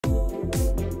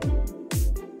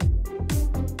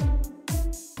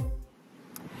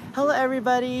Hello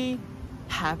everybody!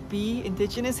 Happy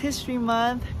Indigenous History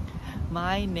Month!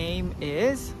 My name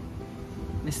is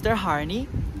Mr. Harney,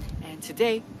 and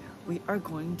today we are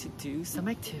going to do some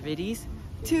activities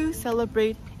to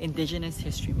celebrate Indigenous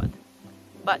History Month.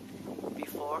 But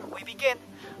before we begin,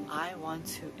 I want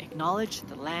to acknowledge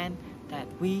the land that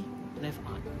we live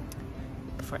on.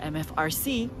 For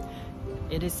MFRC,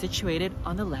 it is situated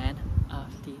on the land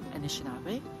of the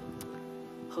Anishinaabe,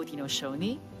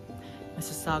 Haudenosaunee,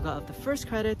 Mississauga of the First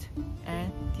Credit,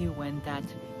 and the Wendat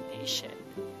Nation.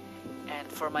 And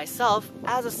for myself,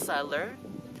 as a settler,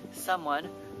 someone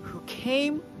who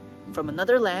came from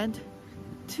another land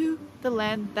to the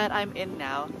land that I'm in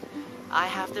now, I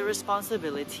have the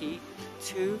responsibility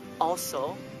to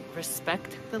also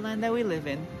respect the land that we live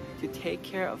in, to take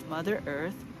care of Mother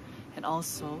Earth, and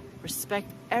also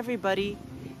respect everybody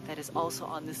that is also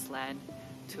on this land,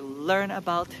 to learn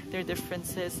about their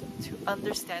differences, to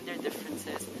understand their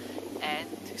differences, and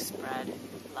to spread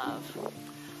love.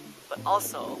 But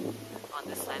also, on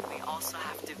this land, we also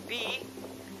have to be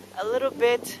a little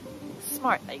bit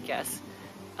smart, I guess,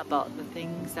 about the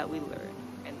things that we learn,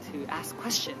 and to ask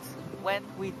questions when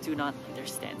we do not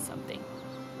understand something.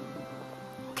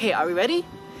 Okay, are we ready?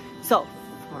 So,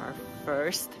 for our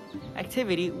first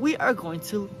activity, we are going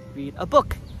to read a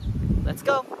book. Let's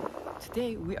go!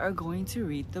 Today we are going to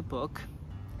read the book,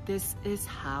 This Is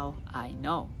How I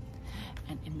Know.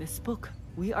 And in this book,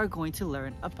 we are going to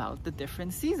learn about the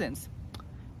different seasons.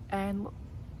 And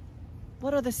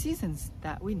what are the seasons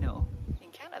that we know in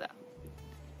Canada?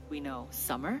 We know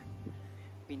summer,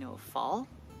 we know fall,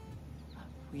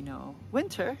 we know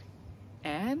winter,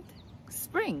 and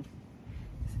spring.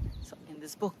 So in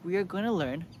this book, we are going to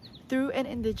learn through an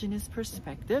Indigenous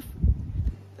perspective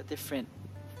the different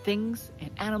things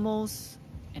and animals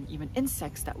and even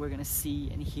insects that we're going to see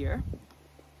and hear.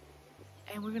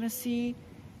 And we're going to see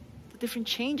the different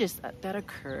changes that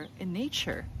occur in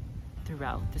nature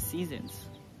throughout the seasons.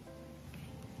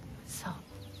 So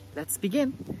let's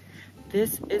begin.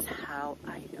 This is how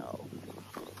I know.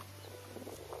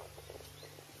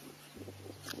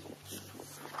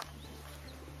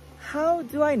 How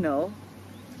do I know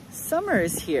summer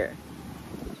is here?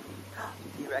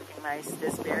 Do you recognize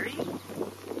this berry?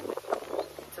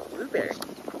 It's a blueberry.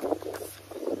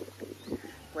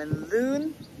 When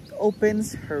Loon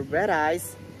opens her red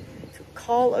eyes to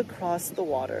call across the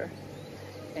water,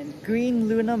 and green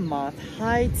Luna moth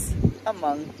hides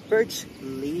among birch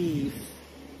leaves.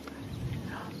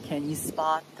 Can you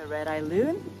spot the red-eyed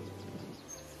loon?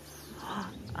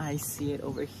 I see it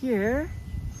over here,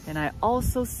 and I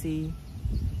also see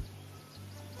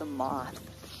the moth.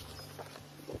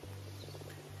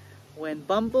 When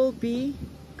Bumblebee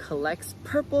collects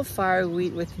purple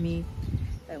fireweed with me,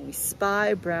 and we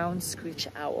spy brown screech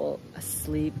owl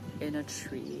asleep in a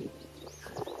tree.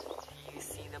 Do you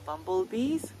see the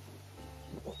bumblebees?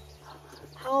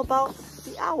 How about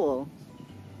the owl?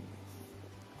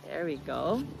 There we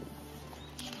go.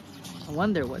 I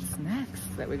wonder what's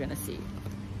next that we're gonna see.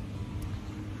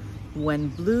 When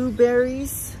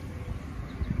blueberries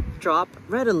drop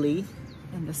readily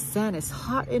and the sun is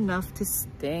hot enough to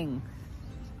sting.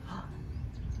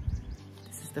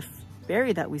 This is the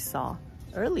berry that we saw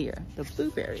earlier, the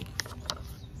blueberry.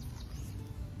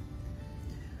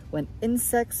 When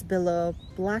insects billow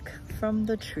black from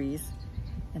the trees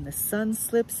and the sun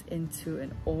slips into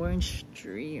an orange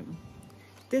dream.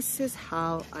 This is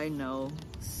how I know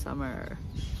summer.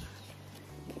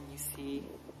 Can you see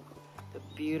the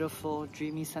beautiful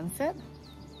dreamy sunset?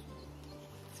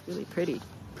 It's really pretty.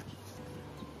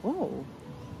 Oh,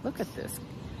 look at this.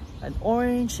 An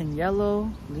orange and yellow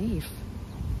leaf.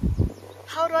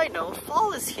 How do I know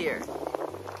fall is here?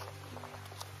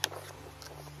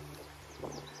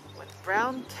 When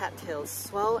brown cattails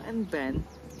swell and bend,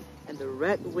 and the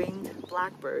red-winged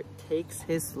blackbird takes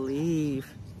his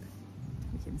leave.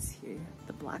 You can see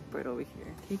the blackbird over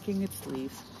here taking its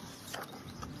leave.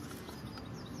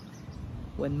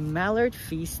 When mallard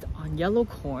feast on yellow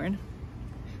corn,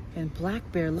 and black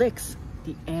bear licks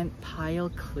the ant pile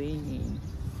clean.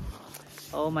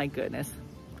 Oh my goodness.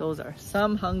 Those are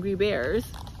some hungry bears.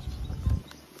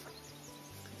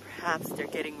 Perhaps they're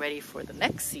getting ready for the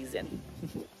next season.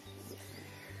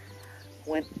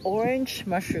 When orange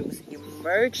mushrooms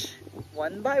emerge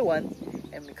one by one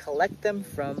and we collect them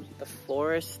from the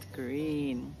forest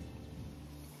green.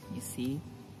 You see,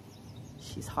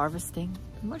 she's harvesting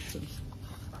the mushrooms.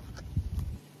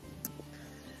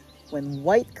 When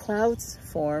white clouds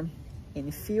form in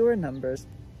fewer numbers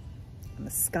and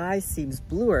the sky seems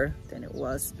bluer than it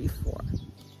was before.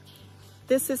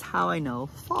 This is how I know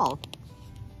fall.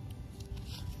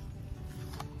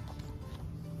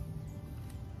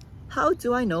 how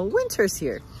do I know winter's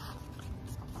here?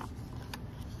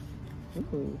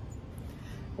 Ooh.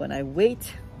 When I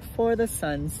wait for the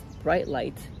sun's bright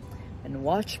light and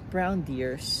watch brown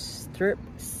deer strip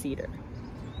cedar.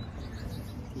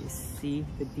 Do you see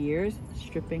the deers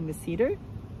stripping the cedar?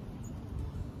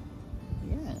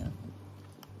 Yeah.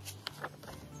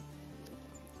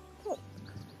 Oh.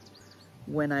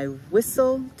 When I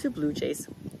whistle to blue jays,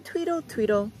 tweedle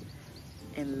tweedle,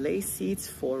 and lay seeds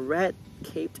for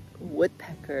red-caped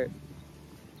woodpecker.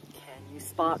 Can you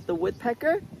spot the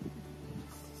woodpecker?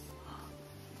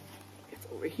 It's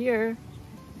over here. And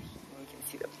you can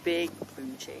see the big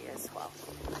blue jay as well.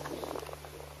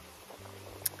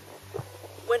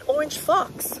 When orange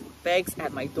fox begs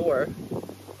at my door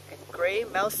and gray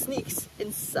mouse sneaks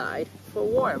inside for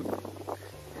warmth.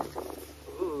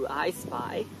 Ooh, I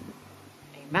spy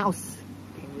a mouse.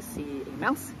 Can you see a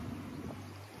mouse?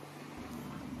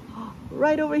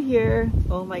 Right over here.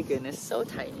 Oh my goodness, so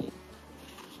tiny.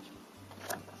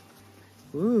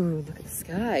 Ooh, look at the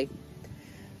sky.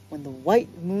 When the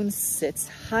white moon sits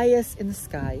highest in the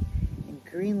sky and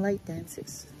green light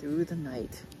dances through the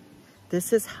night.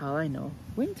 This is how I know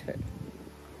winter.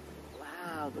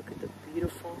 Wow, look at the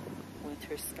beautiful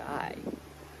winter sky.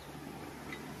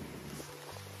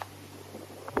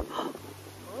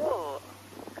 Oh,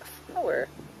 a flower.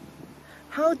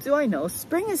 How do I know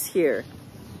spring is here?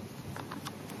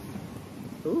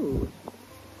 Ooh.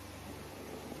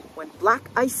 When black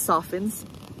ice softens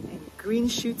and green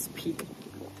shoots peek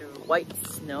through white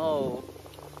snow.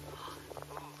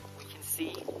 We can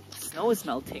see snow is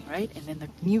melting, right? And then the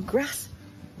new grass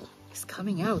is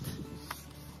coming out.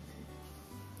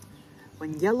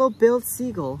 When yellow-billed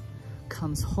seagull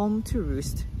comes home to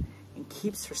roost and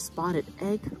keeps her spotted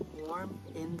egg warm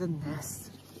in the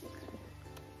nest.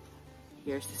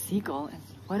 Here's the seagull, and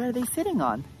what are they sitting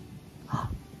on?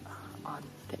 On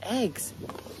the eggs.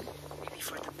 Maybe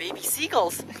for the baby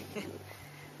seagulls.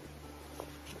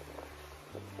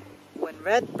 When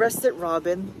red-breasted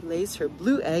robin lays her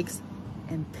blue eggs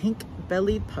and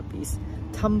pink-bellied puppies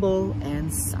tumble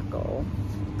and suckle.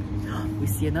 We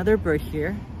see another bird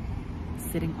here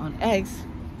sitting on eggs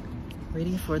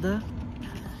waiting for the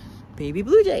baby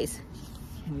blue jays.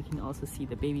 And we can also see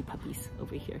the baby puppies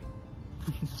over here.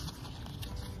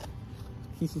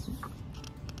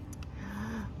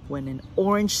 When an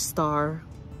orange star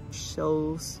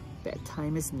shows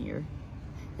bedtime is near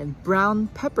and brown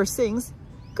pepper sings,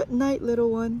 "Good night,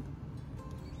 little one."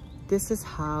 This is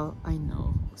how I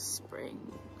know spring.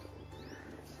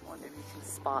 I wonder if you can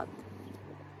spot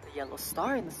the yellow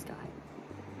star in the sky.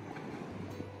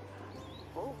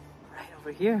 Oh, right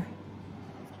over here.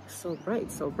 So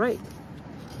bright, so bright.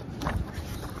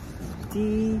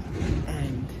 The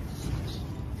end.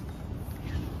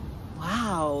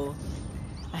 Wow.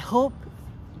 I hope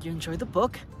you enjoyed the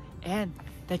book and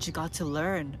that you got to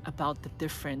learn about the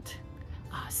different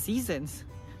seasons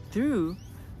through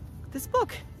this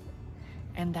book,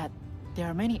 and that there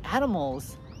are many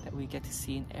animals that we get to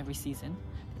see in every season,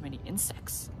 many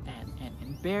insects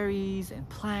and berries and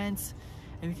plants,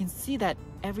 and we can see that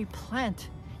every plant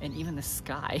and even the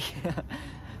sky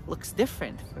looks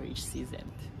different for each season.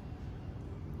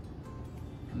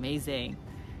 Amazing.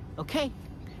 Okay,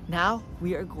 now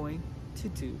we are going to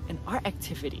do an art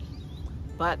activity,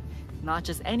 but not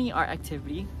just any art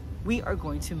activity. We are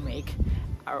going to make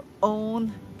our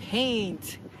own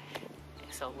paint.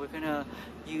 So we're gonna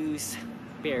use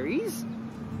berries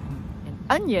and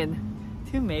onion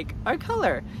to make our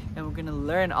color, and we're gonna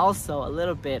learn also a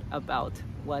little bit about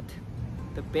what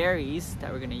the berries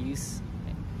that we're gonna use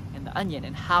and the onion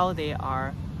and how they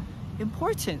are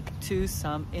important to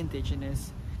some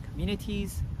indigenous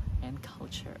communities and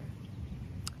culture.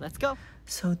 Let's go.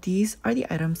 So these are the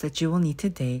items that you will need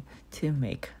today to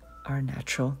make our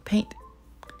natural paint.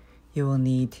 You will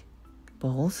need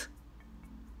bowls.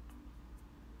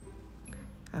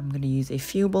 I'm going to use a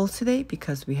few bowls today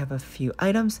because we have a few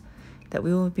items that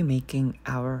we will be making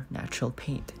our natural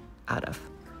paint out of.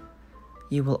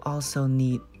 You will also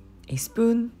need a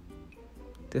spoon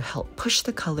to help push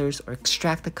the colors or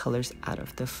extract the colors out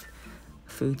of the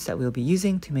foods that we'll be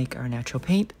using to make our natural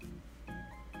paint.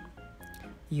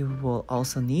 You will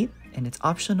also need, and it's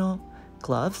optional,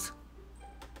 gloves.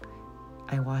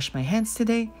 I washed my hands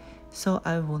today, so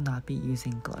I will not be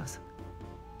using gloves.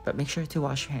 But make sure to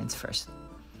wash your hands first.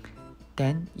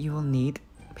 Then you will need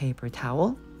paper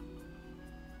towel,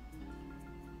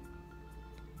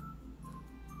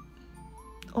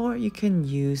 or you can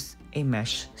use a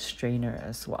mesh strainer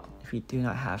as well if you do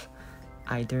not have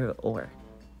either or.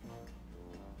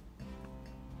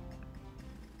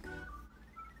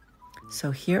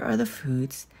 So here are the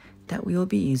foods that we will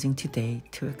be using today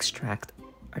to extract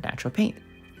our natural paint.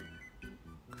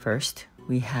 First,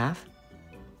 we have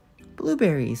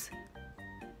blueberries.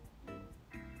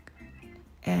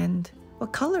 And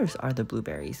what colors are the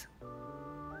blueberries?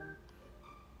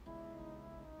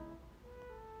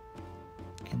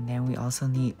 And then we also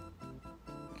need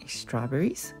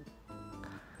strawberries.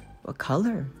 What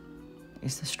color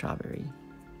is the strawberry?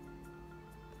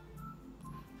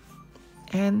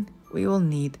 And we will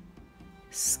need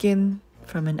skin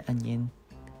from an onion,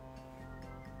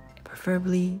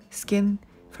 preferably skin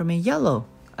from a yellow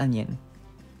onion.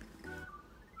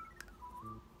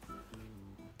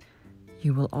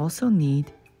 You will also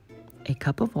need a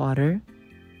cup of water,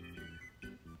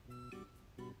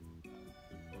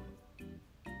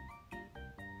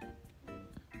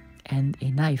 and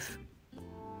a knife.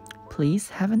 Please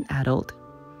have an adult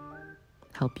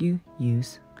help you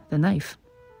use the knife.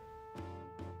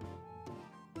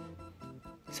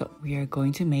 So we are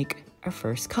going to make our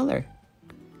first color,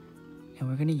 and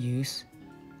we're going to use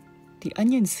the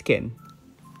onion skin.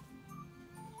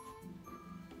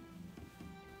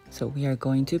 So we are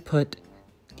going to put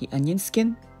the onion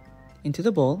skin into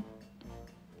the bowl.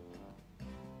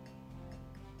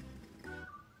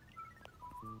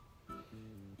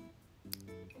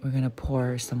 We're going to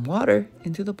pour some water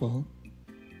into the bowl.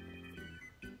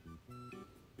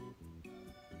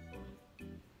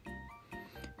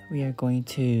 We are going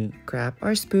to grab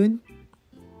our spoon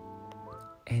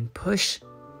and push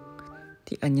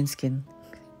the onion skin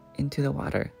into the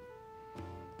water.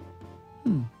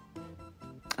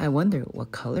 I wonder,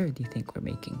 what color do you think we're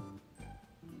making?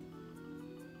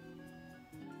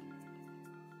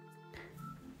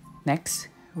 Next,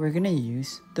 we're gonna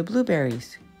use the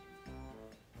blueberries.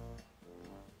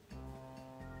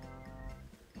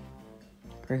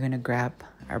 We're gonna grab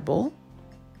our bowl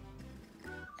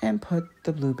and put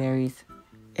the blueberries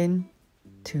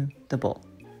into the bowl.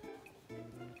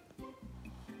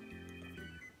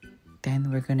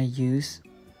 Then we're gonna use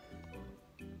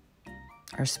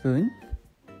our spoon,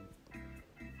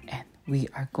 and we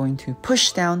are going to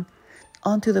push down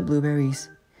onto the blueberries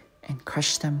and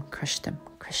crush them, crush them,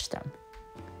 crush them.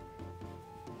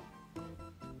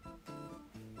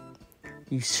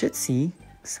 You should see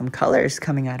some colors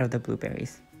coming out of the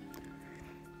blueberries.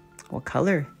 What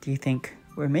color do you think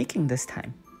we're making this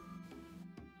time?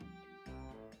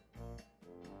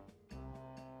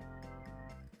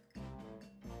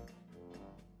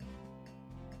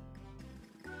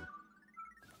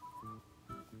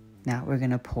 Now we're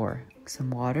gonna pour some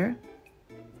water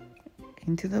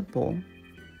into the bowl,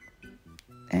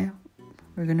 and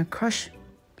we're gonna crush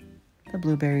the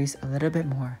blueberries a little bit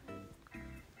more.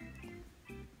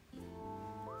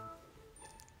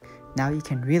 Now you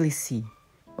can really see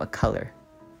what color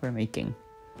we're making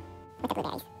with the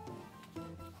blueberries.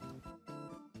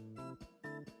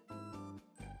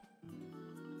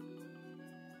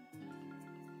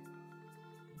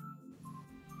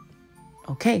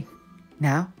 Okay,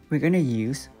 now we're gonna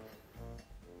use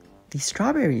the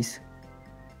strawberries.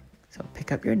 So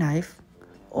pick up your knife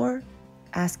or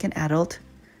ask an adult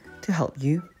to help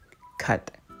you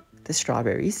cut the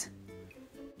strawberries.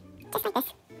 Just like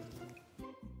this.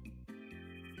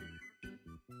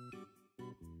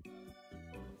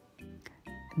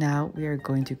 Now we are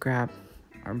going to grab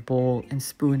our bowl and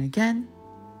spoon again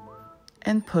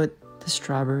and put the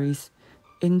strawberries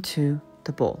into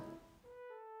the bowl.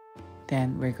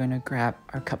 Then we're going to grab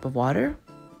our cup of water,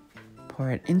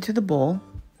 pour it into the bowl,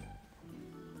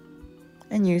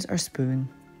 and use our spoon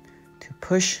to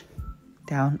push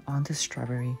down on the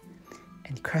strawberry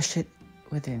and crush it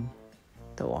within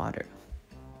the water.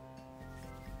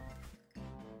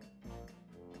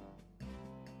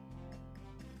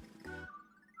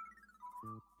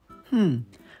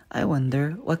 I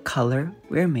wonder what color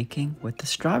we're making with the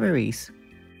strawberries.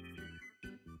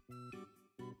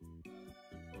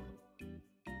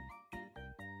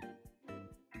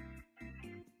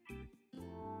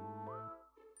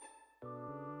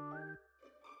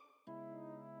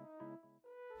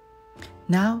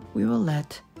 Now we will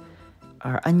let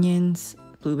our onions,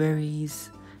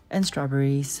 blueberries, and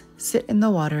strawberries sit in the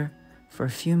water for a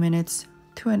few minutes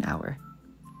to an hour,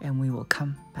 and we will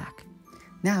come back.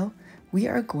 Now we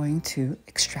are going to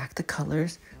extract the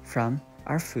colors from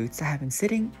our fruits that have been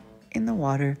sitting in the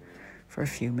water for a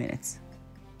few minutes.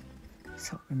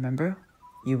 So remember,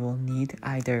 you will need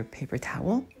either paper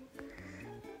towel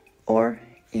or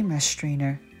a mesh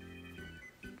strainer.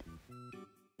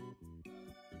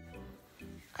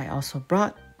 I also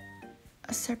brought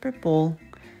a separate bowl,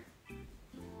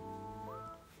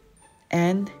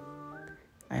 and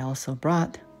I also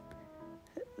brought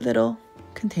little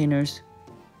containers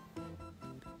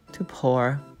to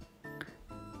pour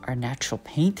our natural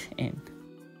paint in.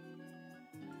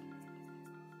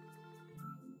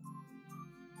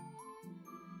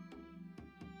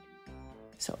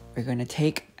 So we're going to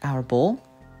take our bowl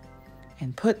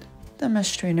and put the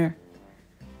mesh strainer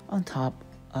on top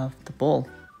of the bowl.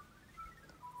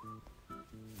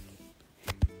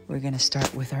 We're going to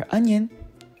start with our onion,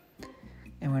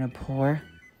 and we're going to pour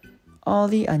all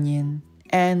the onion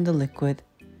and the liquid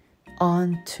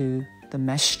onto the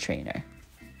mesh strainer.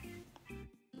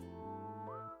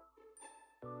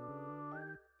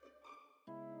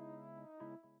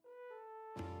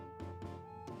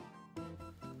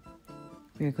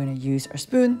 We're going to use our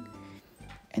spoon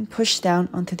and push down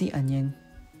onto the onion,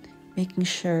 making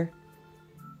sure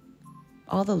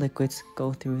all the liquids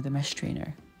go through the mesh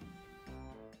strainer.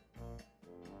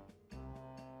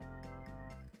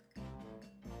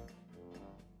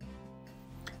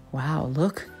 Wow,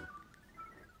 look.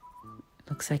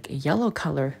 Looks like a yellow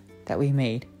color that we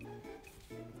made.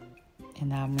 And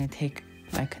now I'm going to take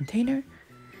my container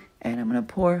and I'm going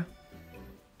to pour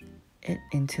it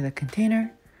into the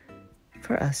container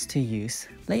for us to use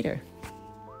later.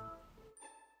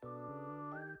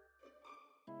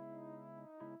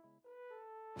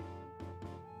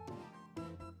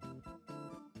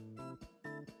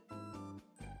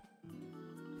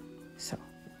 So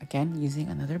again, using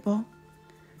another bowl.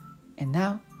 And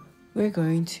now we're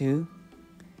going to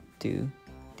do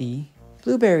the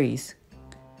blueberries.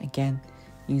 Again,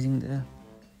 using the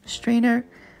strainer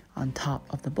on top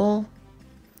of the bowl.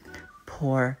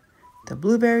 Pour the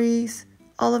blueberries,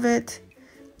 all of it,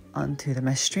 onto the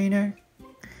mesh strainer.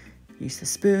 Use the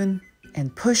spoon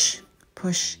and push,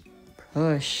 push,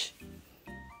 push.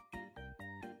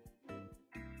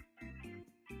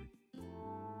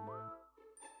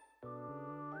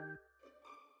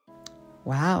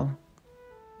 Wow,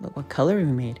 look what color we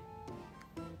made.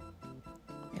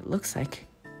 It looks like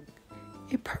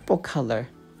a purple color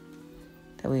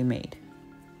that we made.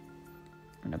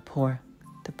 I'm gonna pour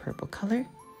the purple color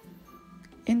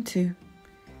into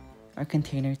our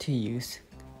container to use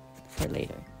for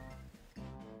later.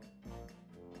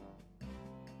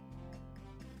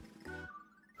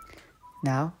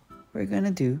 Now we're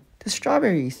gonna do the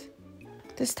strawberries.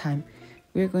 This time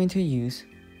we're going to use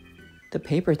the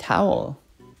paper towel.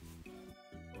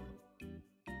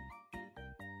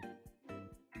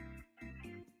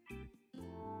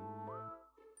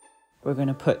 We're going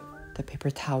to put the paper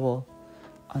towel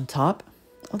on top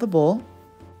of the bowl.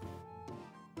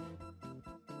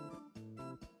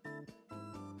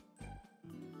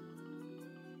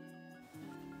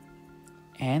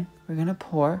 And we're going to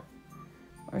pour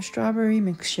our strawberry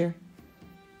mixture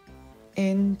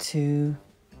into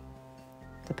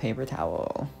the paper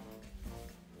towel.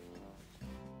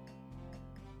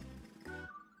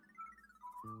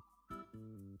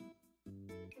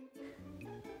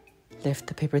 Lift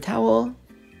the paper towel,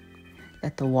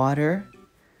 let the water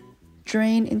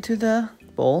drain into the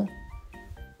bowl,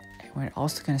 and we're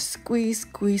also going to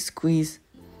squeeze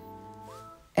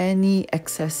any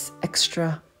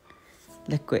extra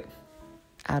liquid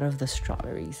out of the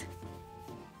strawberries.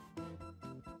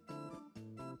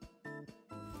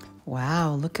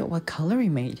 Wow, look at what color we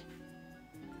made.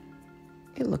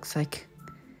 It looks like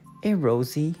a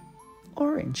rosy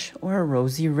orange or a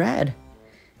rosy red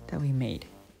that we made.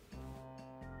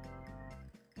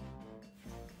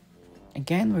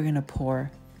 Again, we're going to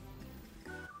pour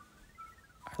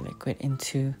our liquid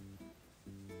into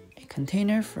a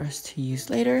container for us to use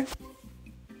later.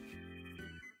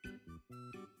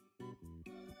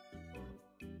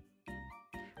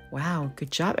 Wow, good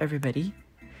job everybody.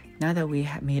 Now that we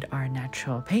have made our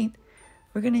natural paint,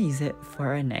 we're going to use it for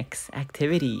our next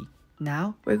activity.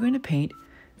 Now we're going to paint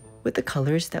with the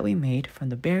colors that we made from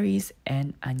the berries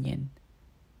and onion.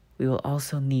 We will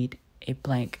also need a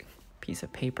blank piece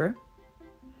of paper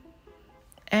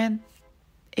and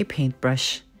a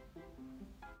paintbrush.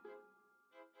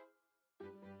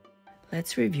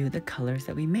 Let's review the colors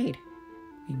that we made.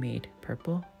 We made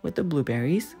purple with the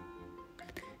blueberries,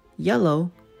 yellow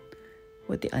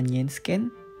with the onion skin,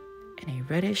 and a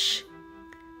reddish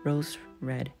rose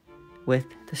red with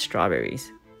the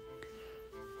strawberries.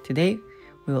 Today,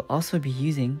 we will also be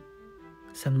using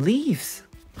some leaves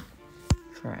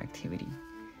for our activity.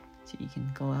 So you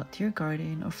can go out to your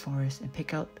garden or forest and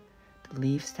pick out the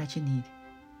leaves that you need.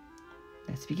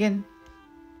 Let's begin.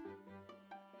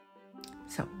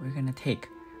 So we're gonna take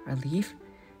our leaf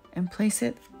and place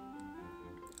it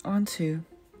onto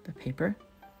the paper.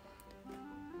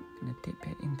 I'm gonna dip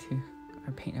it into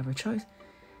our paint of our choice,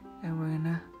 and we're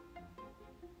gonna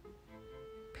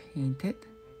paint it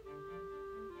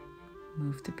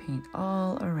move the paint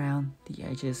all around the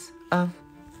edges of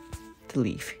the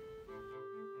leaf.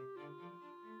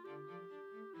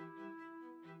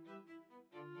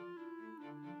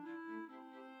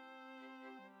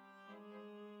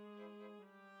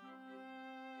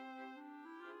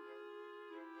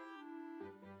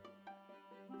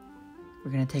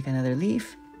 We're going to take another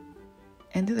leaf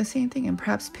and do the same thing and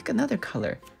perhaps pick another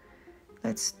color.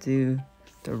 Let's do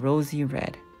the rosy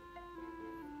red.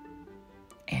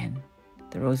 And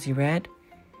the rosy red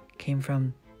came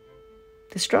from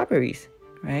the strawberries,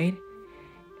 right?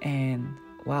 And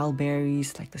wild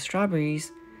berries like the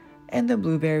strawberries and the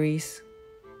blueberries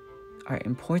are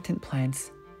important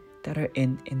plants that are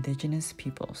in indigenous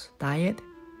people's diet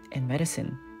and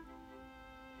medicine.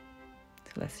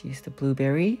 So let's use the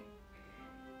blueberry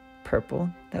purple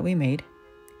that we made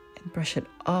and brush it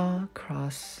all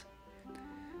across,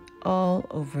 all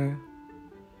over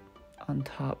on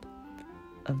top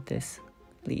of this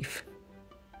leaf.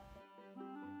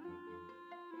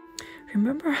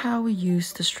 Remember how we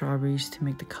used the strawberries to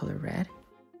make the color red?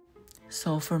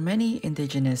 So for many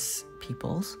indigenous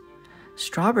peoples,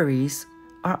 strawberries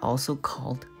are also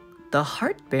called the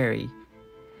heartberry,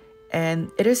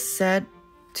 and it is said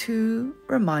to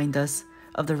remind us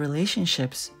of the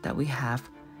relationships that we have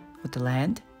with the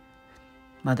land,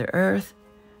 Mother Earth,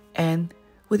 and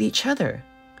with each other.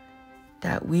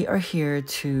 That we are here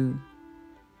to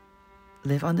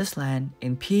live on this land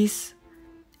in peace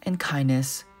and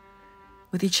kindness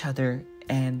with each other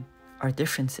and our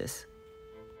differences.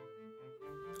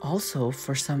 Also,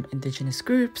 for some indigenous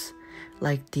groups,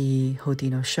 like the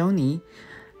Haudenosaunee,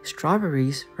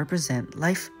 strawberries represent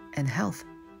life and health.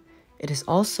 It is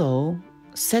also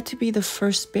said to be the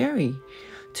first berry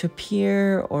to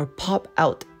appear or pop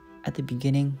out at the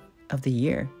beginning of the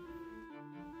year.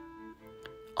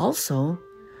 Also,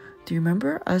 do you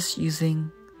remember us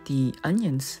using the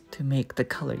onions to make the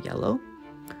color yellow?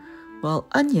 Well,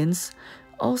 onions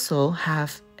also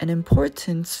have an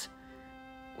importance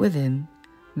within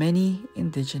many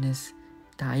indigenous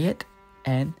diet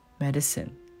and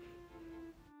medicine.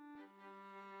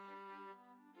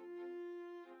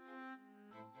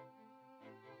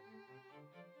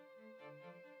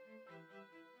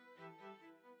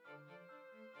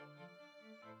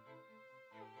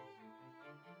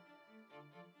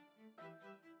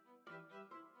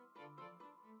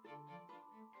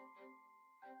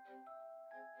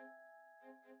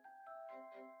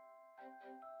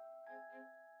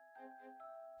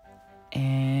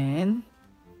 And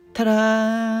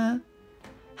ta-da!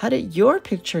 How did your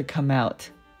picture come out?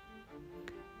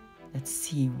 Let's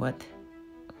see what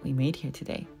we made here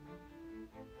today.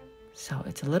 So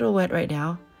it's a little wet right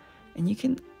now, and you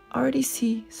can already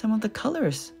see some of the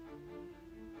colors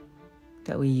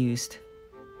that we used.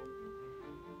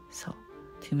 So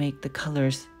to make the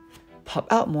colors pop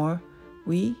out more,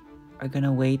 we are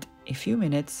gonna wait a few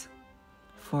minutes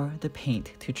for the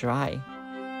paint to dry.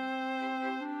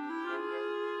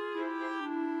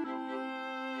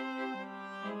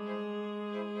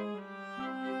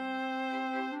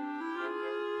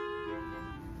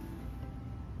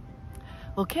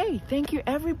 Okay, thank you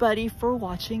everybody for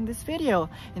watching this video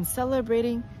and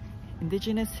celebrating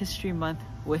Indigenous History Month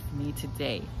with me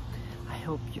today. I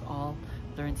hope you all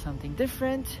learned something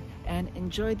different and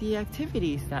enjoyed the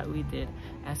activities that we did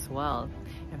as well.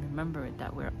 And remember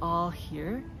that we're all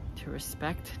here to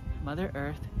respect Mother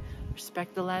Earth,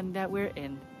 respect the land that we're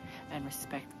in, and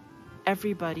respect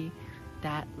everybody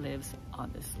that lives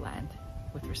on this land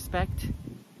with respect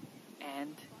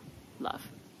and love.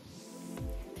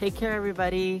 Take care,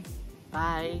 everybody.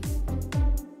 Bye.